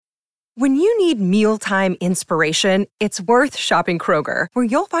When you need mealtime inspiration, it's worth shopping Kroger, where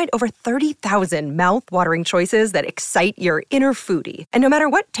you'll find over 30,000 mouth-watering choices that excite your inner foodie. And no matter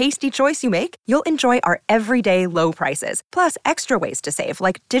what tasty choice you make, you'll enjoy our everyday low prices, plus extra ways to save,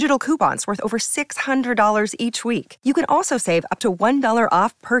 like digital coupons worth over $600 each week. You can also save up to $1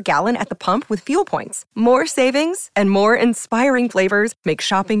 off per gallon at the pump with fuel points. More savings and more inspiring flavors make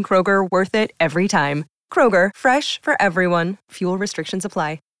shopping Kroger worth it every time. Kroger, fresh for everyone. Fuel restrictions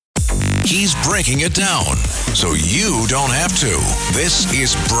apply. He's breaking it down so you don't have to. This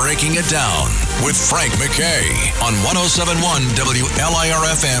is Breaking It Down with Frank McKay on 107.1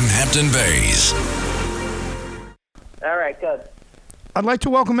 WLIR-FM Hampton Bays. All right, good. I'd like to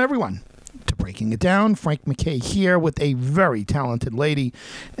welcome everyone to Breaking It Down. Frank McKay here with a very talented lady,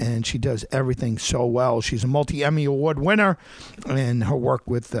 and she does everything so well. She's a multi-Emmy Award winner, and her work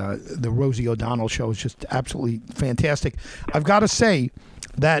with the Rosie O'Donnell show is just absolutely fantastic. I've got to say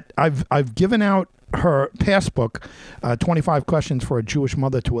that I've given out her passbook, 25 questions for a Jewish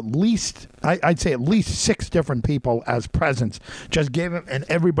mother, to at least, I'd say at least 6 different people as presents. Just gave it, and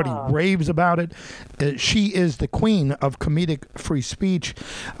everybody raves about it. She is the queen of comedic free speech.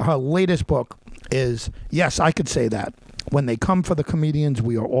 Her latest book is, yes, I could say that. When they come for the comedians,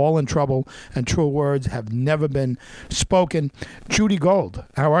 we are all in trouble, and true words have never been spoken. Judy Gold,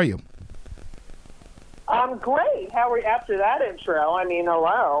 how are you? I'm great. How are you after that intro? I mean,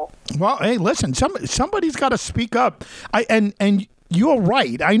 hello. Well, hey, listen, somebody's got to speak up. And you're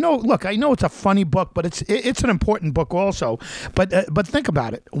right. I know it's a funny book, but it's an important book also. But think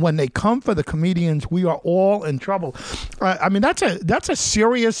about it. When they come for the comedians, we are all in trouble. I mean, that's a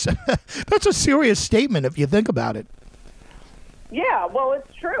serious that's a serious statement if you think about it. Yeah, well,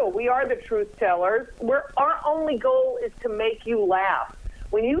 it's true. We are the truth tellers. Our only goal is to make you laugh.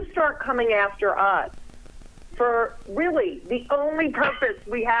 When you start coming after us, for really the only purpose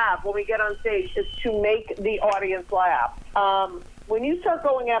we have when we get on stage is to make the audience laugh. When you start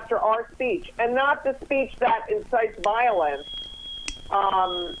going after our speech and not the speech that incites violence,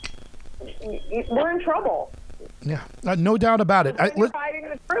 we're in trouble. Yeah, no doubt about it. You're hiding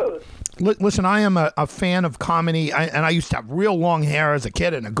the truth. Listen, I am a fan of comedy, and I used to have real long hair as a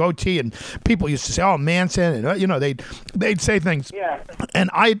kid and a goatee, and people used to say, "Oh, Manson," and they'd say things. Yeah.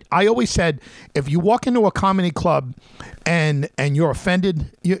 And I always said, if you walk into a comedy club and you're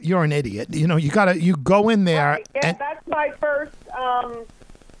offended, you're an idiot. You go in there. Right. Yeah, and that's my first.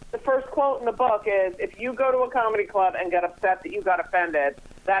 The first quote in the book is, "If you go to a comedy club and get upset that you got offended,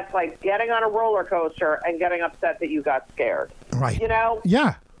 that's like getting on a roller coaster and getting upset that you got scared." Right. You know?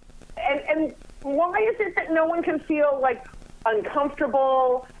 Yeah. And why is it that no one can feel like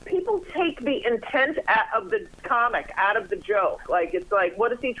uncomfortable? People take the intent of the comic out of the joke. Like, it's like,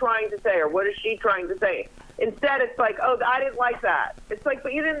 what is he trying to say, or what is she trying to say? Instead, it's like, oh, I didn't like that. It's like,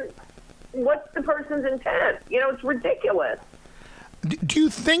 but you didn't. What's the person's intent? It's ridiculous. Do you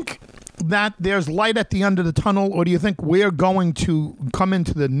think that there's light at the end of the tunnel, or do you think we're going to come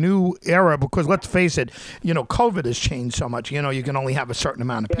into the new era? Because let's face it, COVID has changed so much. You can only have a certain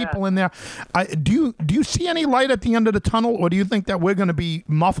amount of people in there. Do you see any light at the end of the tunnel, or do you think that we're going to be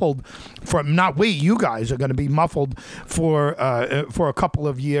muffled you guys are going to be muffled for a couple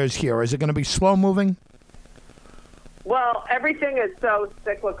of years here? Is it going to be slow moving? Well, everything is so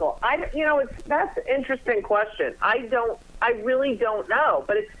cyclical. That's an interesting question. I really don't know,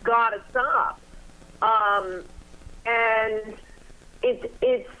 but it's got to stop. And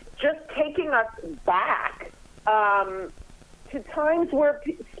it's just taking us back to times where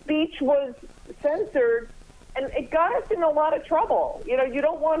speech was censored, and it got us in a lot of trouble. You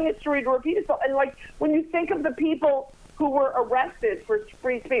don't want history to repeat itself. And like when you think of the people who were arrested for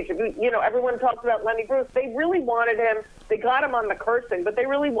free speech. Everyone talks about Lenny Bruce. They really wanted him. They got him on the cursing, but they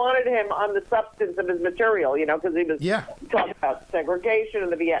really wanted him on the substance of his material, because he was talking about segregation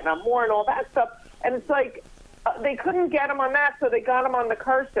and the Vietnam War and all that stuff. And it's like they couldn't get him on that, so they got him on the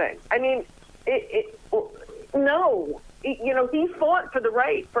cursing. I mean, he fought for the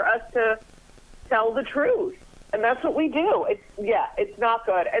right for us to tell the truth. And that's what we do. It's not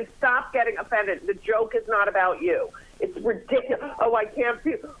good. And stop getting offended. The joke is not about you. It's ridiculous. Oh, I can't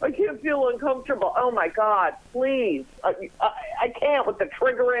feel uncomfortable. Oh my God, please. I can't with the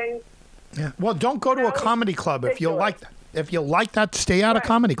triggering. Yeah. Well, don't go to a comedy club if you like that. If you like that, stay out of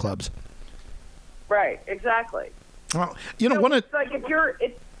comedy clubs. Right. Exactly. Well, it's like if you're,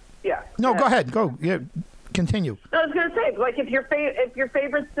 No, go ahead. Go. Yeah. Continue. No, I was going to say, like, if your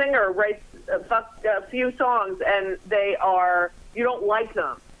favorite singer writes a few songs and you don't like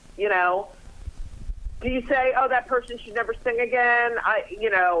them, do you say, oh, that person should never sing again?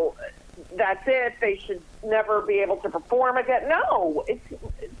 That's it. They should never be able to perform again. No, it's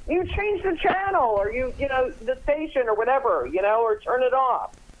you change the channel, or the station or whatever, or turn it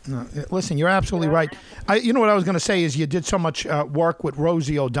off. No, listen, you're absolutely right. You know what I was going to say is you did so much work with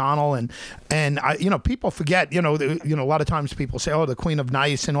Rosie O'Donnell, and people forget. A lot of times people say, "Oh, the Queen of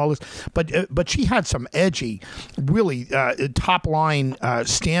Nice" and all this, but she had some edgy, really top line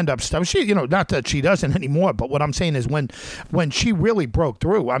stand up stuff. She, not that she doesn't anymore, but what I'm saying is when she really broke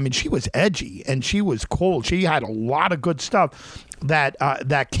through, I mean, she was edgy and she was cool. She had a lot of good stuff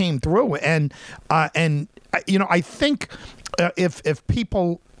that came through, and I think. If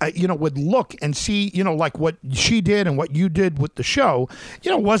people would look and see like what she did and what you did with the show,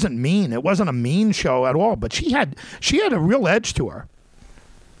 it wasn't mean. It wasn't a mean show at all. But she had a real edge to her.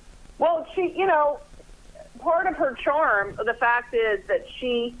 Well, she part of her charm, the fact is that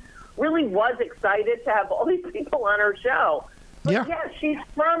she really was excited to have all these people on her show. But yeah, she's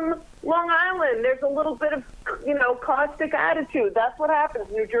from Long Island. There's a little bit of caustic attitude. That's what happens.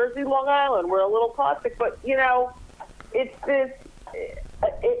 New Jersey, Long Island, we're a little caustic, but it's this.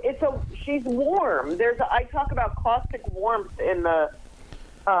 She's warm. I talk about caustic warmth in the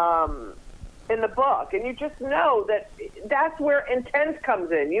book, and you just know that's where intent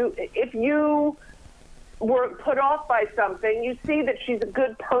comes in. If you were put off by something, you see that she's a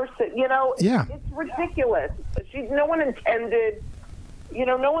good person. Yeah. It's ridiculous. No one intended.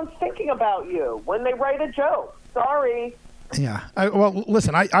 No one's thinking about you when they write a joke. Sorry. Yeah. Well,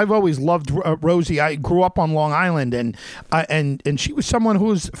 listen, I've always loved Rosie. I grew up on Long Island, and she was someone who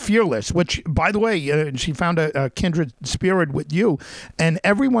was fearless, which, by the way, she found a kindred spirit with you. And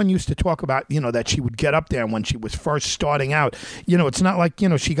everyone used to talk about, that she would get up there when she was first starting out. It's not like,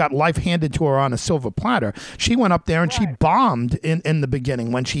 she got life handed to her on a silver platter. She went up there and she bombed in the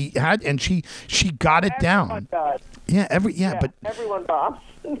beginning when she had, and she got it down. Does. Yeah, but everyone bombs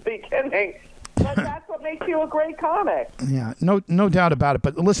in the beginning. But that's what makes you a great comic. Yeah, no doubt about it.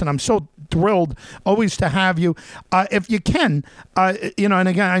 But listen, I'm so thrilled always to have you. If you can, and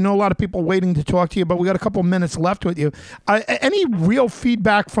again, I know a lot of people waiting to talk to you, but we got a couple minutes left with you. Any real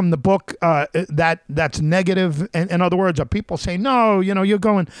feedback from the book that's negative? In other words, are people saying, no, you're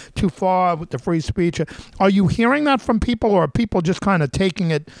going too far with the free speech? Are you hearing that from people, or are people just kind of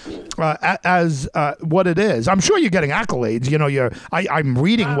taking it as what it is? I'm sure you're getting accolades. I'm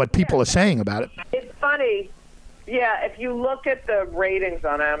reading what people are saying about it. It's funny. Yeah, if you look at the ratings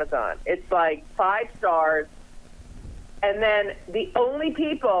on Amazon, it's like 5 stars. And then the only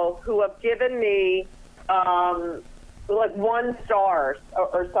people who have given me like 1 star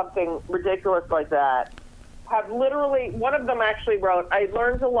or something ridiculous like that have literally, one of them actually wrote, I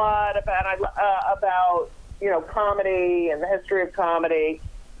learned a lot about comedy and the history of comedy.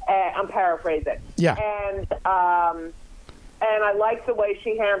 I'm paraphrasing. Yeah. And I like the way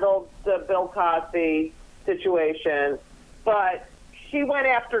she handled the Bill Cosby situation, but she went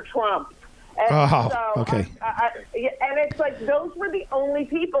after Trump. And okay. And it's like, those were the only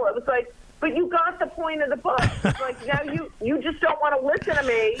people. It was like, but you got the point of the book. It's like, now you just don't want to listen to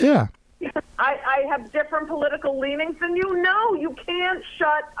me. Yeah. I have different political leanings than you. No, you can't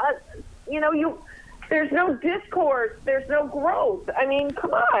shut us. There's no discourse. There's no growth. I mean,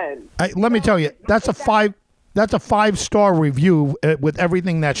 come on. Let me tell you, that's a 5-star review with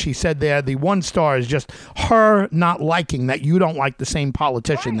everything that she said there. The 1 star is just her not liking that you don't like the same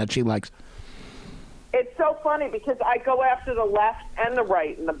politician that she likes. It's so funny because I go after the left and the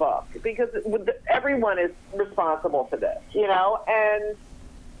right in the book because everyone is responsible for this, and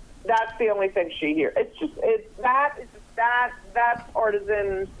that's the only thing she hears. That's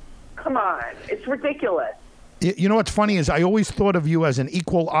partisan. Come on, it's ridiculous. You know what's funny is I always thought of you as an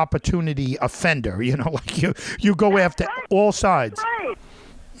equal opportunity offender. Like you go after all sides. Right.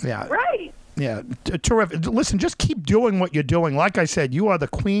 Yeah. Right. Yeah. Terrific. Listen, just keep doing what you're doing. Like I said, you are the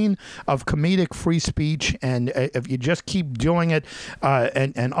queen of comedic free speech, and if you just keep doing it,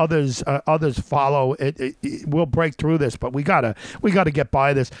 and others follow, it we'll break through this. But we gotta get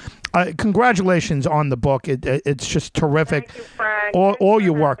by this. Congratulations on the book. It's just terrific. Thank you, Frank. All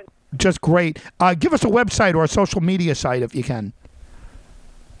your work. Just great. Give us a website or a social media site if you can.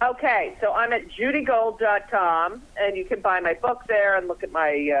 Okay, so I'm at judygold.com, and you can buy my book there and look at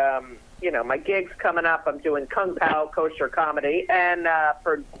my, my gigs coming up. I'm doing Kung Pao kosher comedy, and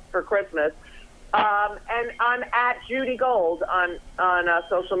for Christmas, and I'm at Judy Gold on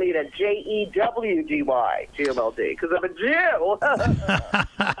social media, JEWDY, GOLD, because I'm a Jew.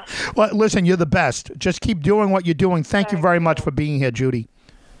 Well, listen, you're the best. Just keep doing what you're doing. Thank you very much for being here, Judy.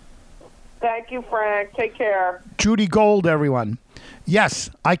 Thank you, Frank. Take care. Judy Gold, everyone.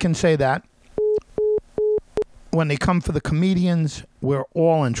 Yes, I can say that. When they come for the comedians, we're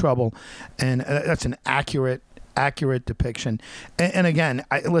all in trouble. And that's an accurate accurate depiction. And again,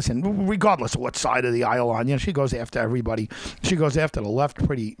 listen, regardless of what side of the aisle on, she goes after everybody. She goes after the left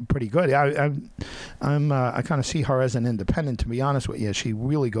pretty good. I kind of see her as an independent, to be honest with you. She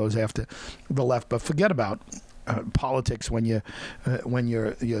really goes after the left, but forget about politics when you're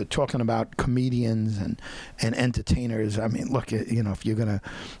talking about comedians and entertainers. I mean, look, if you're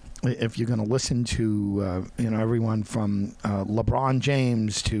gonna listen to everyone from LeBron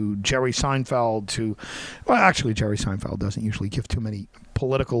James to Jerry Seinfeld actually Jerry Seinfeld doesn't usually give too many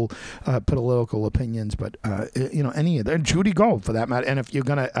political opinions, but any of them, Judy Gold for that matter. And if you're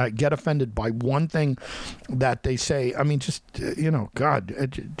gonna get offended by one thing that they say, I mean, just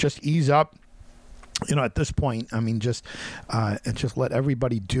just ease up. At this point, I mean, just let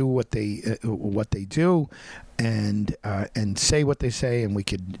everybody do what they do, and say what they say, and we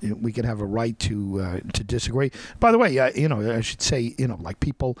could have a right to disagree. By the way, I should say, like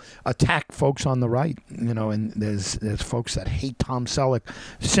people attack folks on the right, and there's folks that hate Tom Selleck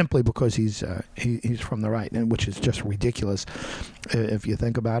simply because he's from the right, and which is just ridiculous if you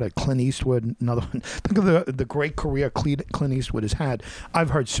think about it. Clint Eastwood, another one. Think of the great career Clint Eastwood has had. I've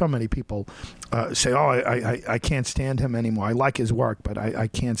heard so many people say, "Oh, I can't stand him anymore. I like his work, but I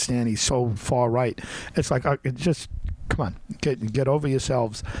can't stand. He's so far right." It's like just come on, get over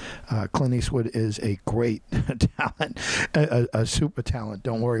yourselves. Clint Eastwood is a great talent, a super talent.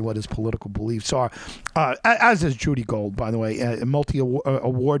 Don't worry what his political beliefs are. As is Judy Gold, by the way, a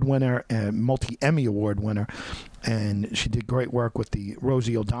multi-award winner, multi-Emmy award winner. And she did great work with the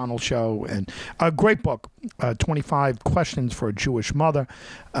Rosie O'Donnell show, and a great book, 25 Questions for a Jewish Mother.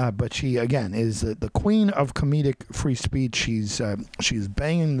 But she, again, is the queen of comedic free speech. She's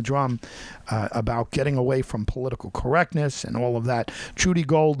banging the drum about getting away from political correctness and all of that. Judy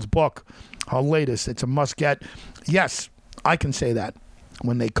Gold's book, her latest, it's a must-get. Yes, I can say that.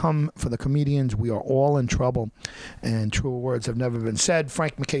 When they come for the comedians, we are all in trouble, and truer words have never been said.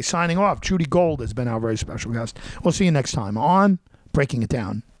 Frank McKay signing off. Judy Gold has been our very special guest. We'll see you next time on Breaking It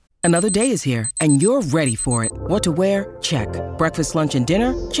Down. Another day is here, and you're ready for it. What to wear? Check. Breakfast, lunch, and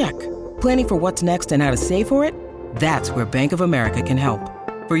dinner? Check. Planning for what's next and how to save for it? That's where Bank of America can help.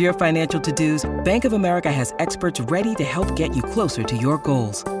 For your financial to-dos, Bank of America has experts ready to help get you closer to your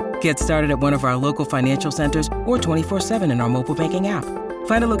goals. Get started at one of our local financial centers or 24/7 in our mobile banking app.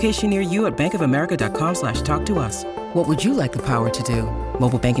 Find a location near you at bankofamerica.com/talktous. What would you like the power to do?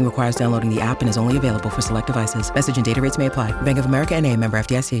 Mobile banking requires downloading the app and is only available for select devices. Message and data rates may apply. Bank of America NA, member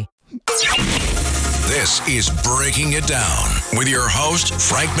FDIC. This is Breaking It Down with your host,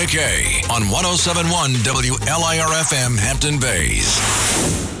 Frank McKay, on 107.1 WLIR-FM Hampton Bays.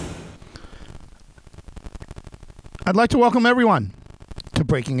 I'd like to welcome everyone to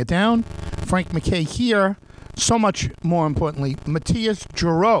Breaking It Down. Frank McKay here. So much more importantly, Matthias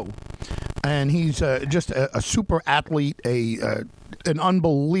Giraurd, and he's just a super athlete, an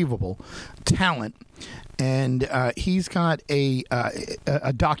unbelievable talent, and he's got a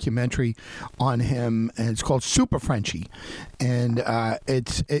documentary on him, and it's called Super Frenchie, and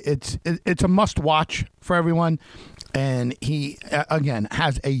it's a must watch for everyone, and he again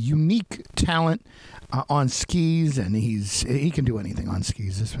has a unique talent. On skis, and he can do anything on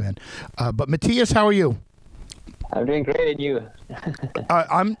skis, this man. But Matthias, how are you? I'm doing great, and you?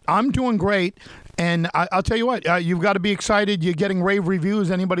 I'm doing great, and I'll tell you what, you've got to be excited. You're getting rave reviews.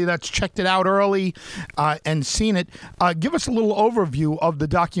 Anybody that's checked it out early and seen it, give us a little overview of the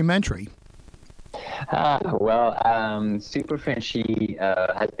documentary. Super Frenchie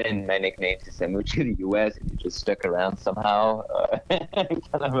has been my nickname since I moved to the U.S. and it just stuck around somehow. Kind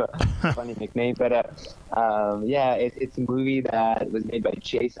of a funny nickname, but it's a movie that was made by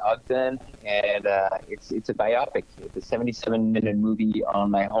Chase Ogden, and it's a biopic. It's a 77-minute movie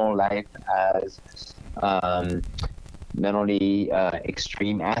on my whole life as not only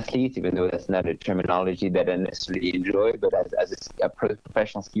extreme athlete, even though that's not a terminology that I necessarily enjoy, but as a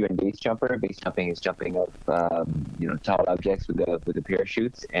professional skier and base jumper. Base jumping is jumping up, tall objects with the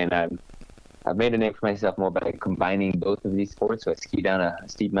parachutes, and I've made a name for myself more by combining both of these sports. So I ski down a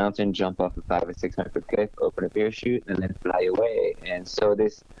steep mountain, jump off a 500 or 600 foot cliff, open a parachute, and then fly away. And so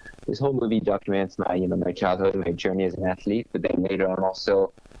this whole movie documents my childhood, my journey as an athlete, but then later on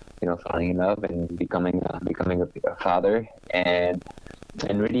also, falling in love and becoming a father, and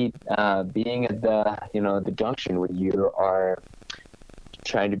really being at the junction where you are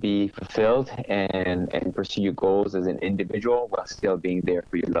trying to be fulfilled and pursue your goals as an individual while still being there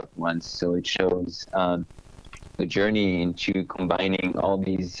for your loved ones. So it shows the journey into combining all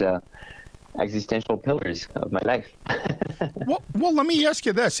these existential pillars of my life. well, let me ask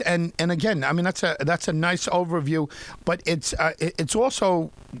you this, and again, I mean that's a nice overview, but it's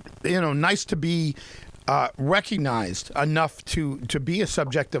also nice to be recognized enough to be a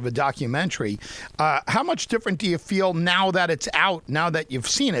subject of a documentary. How much different do you feel now that it's out, now that you've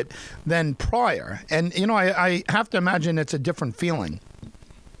seen it, than prior? And, I have to imagine it's a different feeling.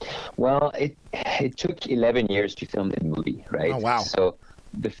 Well, it took 11 years to film the movie, right? Oh, wow. So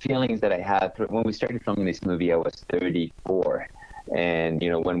the feelings that I had when we started filming this movie, I was 34. And,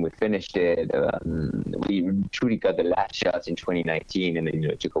 when we finished it, we truly got the last shots in 2019. And then,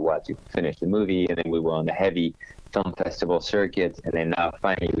 it took a while to finish the movie. And then we were on the heavy film festival circuit. And then now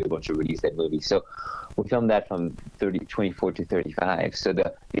finally we were able to release that movie. So we filmed that from 24 to 35. So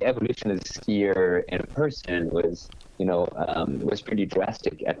the evolution as a skier and a person was, was pretty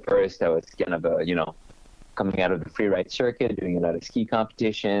drastic. At first, I was kind of coming out of the freeride circuit, doing a lot of ski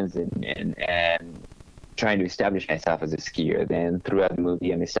competitions and trying to establish myself as a skier. Then throughout the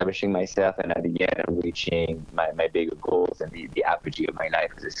movie, I'm establishing myself, and at the end, I'm reaching my bigger goals and the apogee of my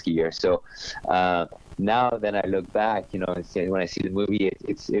life as a skier. So now that I look back, when I see the movie,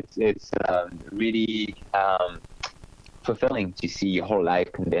 it's really fulfilling to see your whole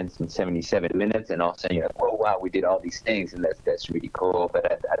life condensed in 77 minutes, and all of a sudden you're like, oh wow, we did all these things, and that's really cool.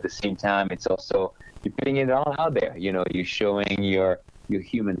 But at the same time, it's also, you're putting it all out there. You're showing your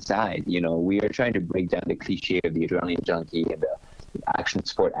human side. We are trying to break down the cliche of the adrenaline junkie and the action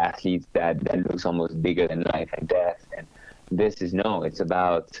sport athletes that looks almost bigger than life and death. And this is it's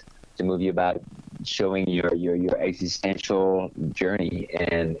a movie about showing your existential journey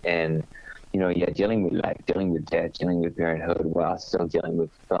and dealing with life, dealing with death, dealing with parenthood while still dealing with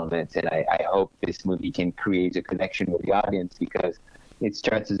fulfillment. And I hope this movie can create a connection with the audience, because it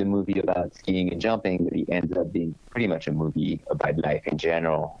starts as a movie about skiing and jumping, but it ends up being pretty much a movie about life in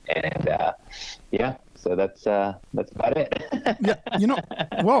general. And so that's about it. Yeah,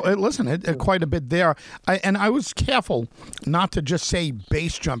 well, listen, quite a bit there. I was careful not to just say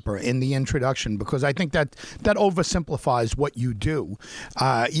base jumper in the introduction, because I think that oversimplifies what you do.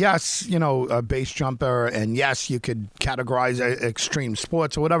 Yes, a base jumper, and yes, you could categorize extreme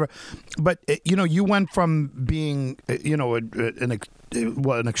sports or whatever, but you went from being an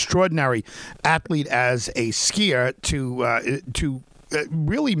extraordinary athlete as a skier to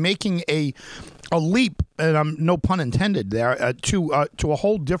really making a leap, and no pun intended there, to a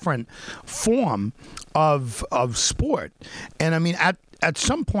whole different form of sport. And I mean, at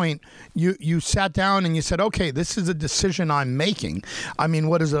some point, you sat down and you said, okay, this is a decision I'm making. I mean,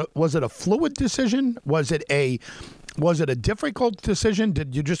 was it a fluid decision? Was it a difficult decision?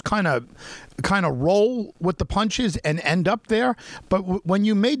 Did you just kind of roll with the punches and end up there? But when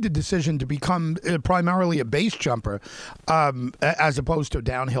you made the decision to become primarily a base jumper, as opposed to a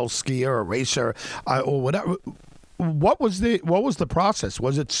downhill skier or racer or whatever, what was the process?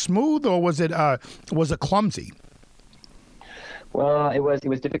 Was it smooth, or was it clumsy? Well, it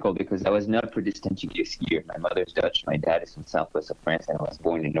was difficult because I was not predestined to be a skier. My mother's Dutch, my dad is from southwest of France, and I was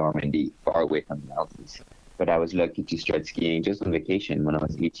born in Normandy, far away from the mountains. But I was lucky to start skiing just on vacation when I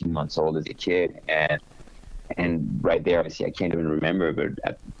was 18 months old as a kid, and right there, obviously, I can't even remember, but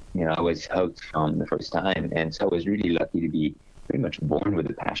I was hooked from the first time, and so I was really lucky to be pretty much born with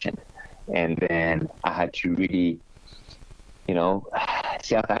a passion. And then I had to really,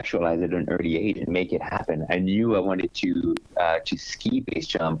 self-actualize at an early age and make it happen. I knew I wanted to ski base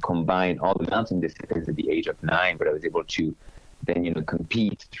jump, combine all the mountain disciplines at the age of 9, but I was able to then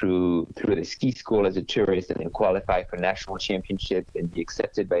compete through the ski school as a tourist, and then qualify for national championships and be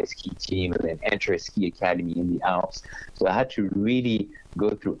accepted by a ski team, and then enter a ski academy in the Alps. So I had to really go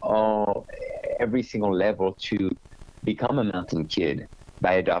through every single level to become a mountain kid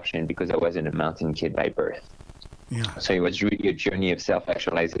by adoption, because I wasn't a mountain kid by birth. Yeah. So it was really a journey of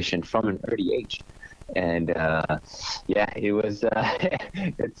self-actualization from an early age. And it was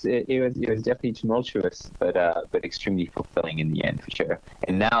it was definitely tumultuous, but extremely fulfilling in the end, for sure.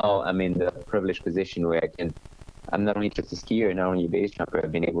 And now I'm in the privileged position where I'm not only just a skier, not only a base jumper,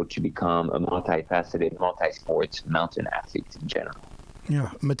 I've been able to become a multifaceted, multi-sports mountain athlete in general.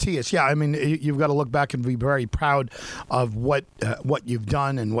 Yeah, Matthias. Yeah, I mean, you've got to look back and be very proud of what you've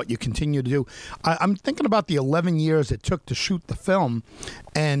done and what you continue to do. I'm thinking about the 11 years it took to shoot the film,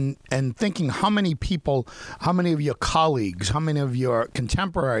 and thinking how many people, how many of your colleagues, how many of your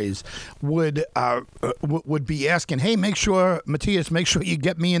contemporaries would be asking, hey, Matthias, make sure you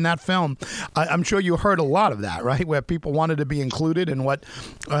get me in that film. I'm sure you heard a lot of that, right? Where people wanted to be included in what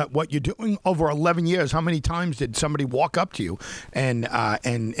you're doing over 11 years. How many times did somebody walk up to you and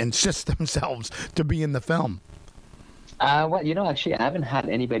insist themselves to be in the film? Actually, I haven't had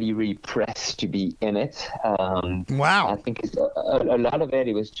anybody really press to be in it. Wow. I think a lot of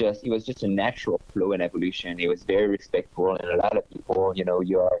it was just a natural flow and evolution. It was very respectful, and a lot of people,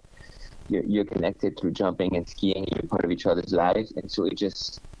 you're connected through jumping and skiing. You're part of each other's lives, and so it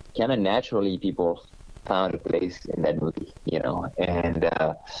just kind of naturally people found a place in that movie, and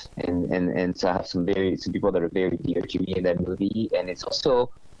so I have some people that are very dear to me in that movie, and it's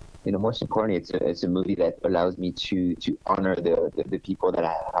also, most importantly, it's a movie that allows me to honor the people that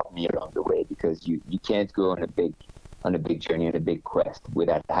have helped me along the way, because you can't go on a big journey, on a big quest,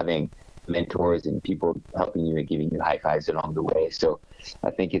 without having mentors and people helping you and giving you high fives along the way. So I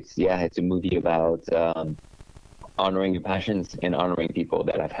think it's a movie about honoring your passions and honoring people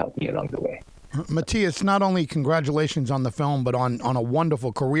that have helped me along the way. Matthias, not only congratulations on the film, but on a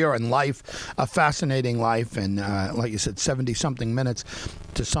wonderful career and life, a fascinating life, and like you said, 70-something minutes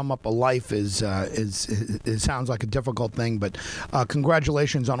to sum up a life is it sounds like a difficult thing, but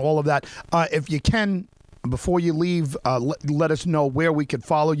congratulations on all of that. If you can, before you leave, let us know where we could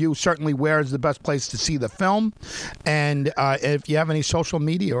follow you. Certainly, where is the best place to see the film, and if you have any social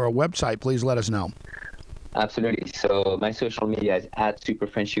media or a website, please let us know. Absolutely. So my social media is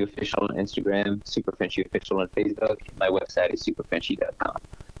 @SuperFrenchieOfficial on Instagram, SuperFrenchieOfficial on Facebook. My website is superfrenchie.com.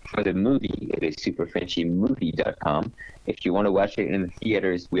 For the movie, it is superfrenchiemovie.com. If you want to watch it in the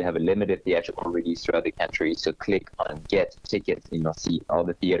theaters, we have a limited theatrical release throughout the country. So click on Get Tickets and you'll see all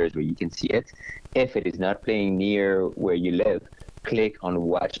the theaters where you can see it. If it is not playing near where you live, click on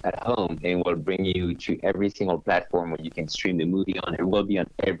Watch at Home, and we'll bring you to every single platform where you can stream the movie on. It will be on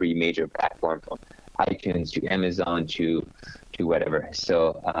every major platform, from iTunes to Amazon to whatever.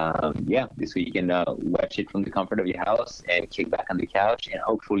 So this way you can watch it from the comfort of your house and kick back on the couch and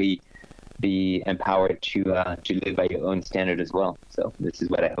hopefully be empowered to live by your own standard as well. So this is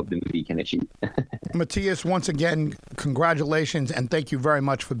what I hope the movie can achieve. Matthias, once again, congratulations, and thank you very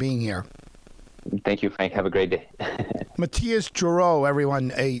much for being here. Thank you, Frank. Have a great day. Matthias Giraurd,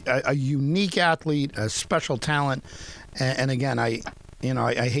 everyone, a unique athlete, a special talent, and again, I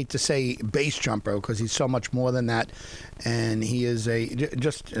hate to say base jumper because he's so much more than that, and he is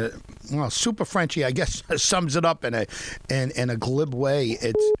Super Frenchie, I guess, sums it up in a glib way.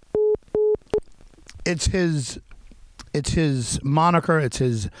 It's his moniker, it's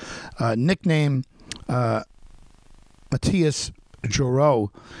his nickname. Matthias Giraurd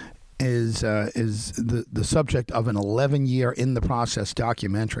is the subject of an 11-year in the process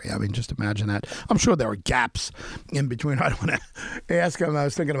documentary. I mean, just imagine that. I'm sure there are gaps in between. I don't want to ask him. I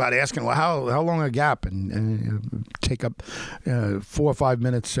was thinking about asking, well, how long a gap, and take up 4 or 5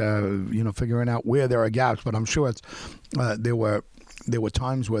 minutes, figuring out where there are gaps. But I'm sure it's there were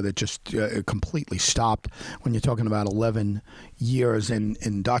times where it just completely stopped. When you're talking about 11 years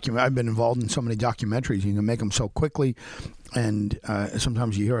in document, I've been involved in so many documentaries. You can make them so quickly, and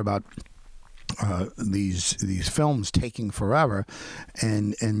sometimes you hear about these films taking forever,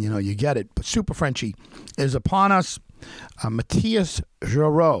 and you get it. But Super Frenchie is upon us. Matthias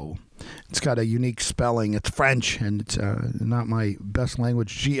Giraurd. It's got a unique spelling. It's French, and it's not my best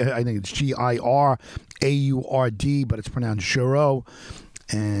language. I think it's Giraurd, but it's pronounced Giraurd.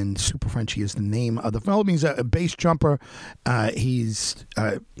 And Super Frenchie is the name of the film. He's a base jumper. He's,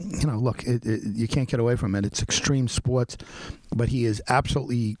 look, you can't get away from it. It's extreme sports, but he is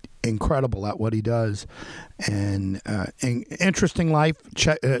absolutely incredible at what he does. And interesting life.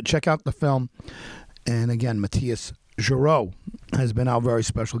 Check out the film. And again, Matthias Giraurd has been our very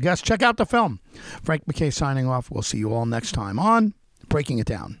special guest. Check out the film. Frank McKay signing off. We'll see you all next time on Breaking It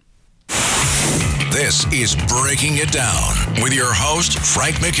Down. This is Breaking It Down with your host,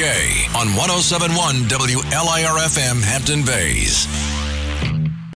 Frank McKay, on 107.1 WLIR-FM Hampton Bays.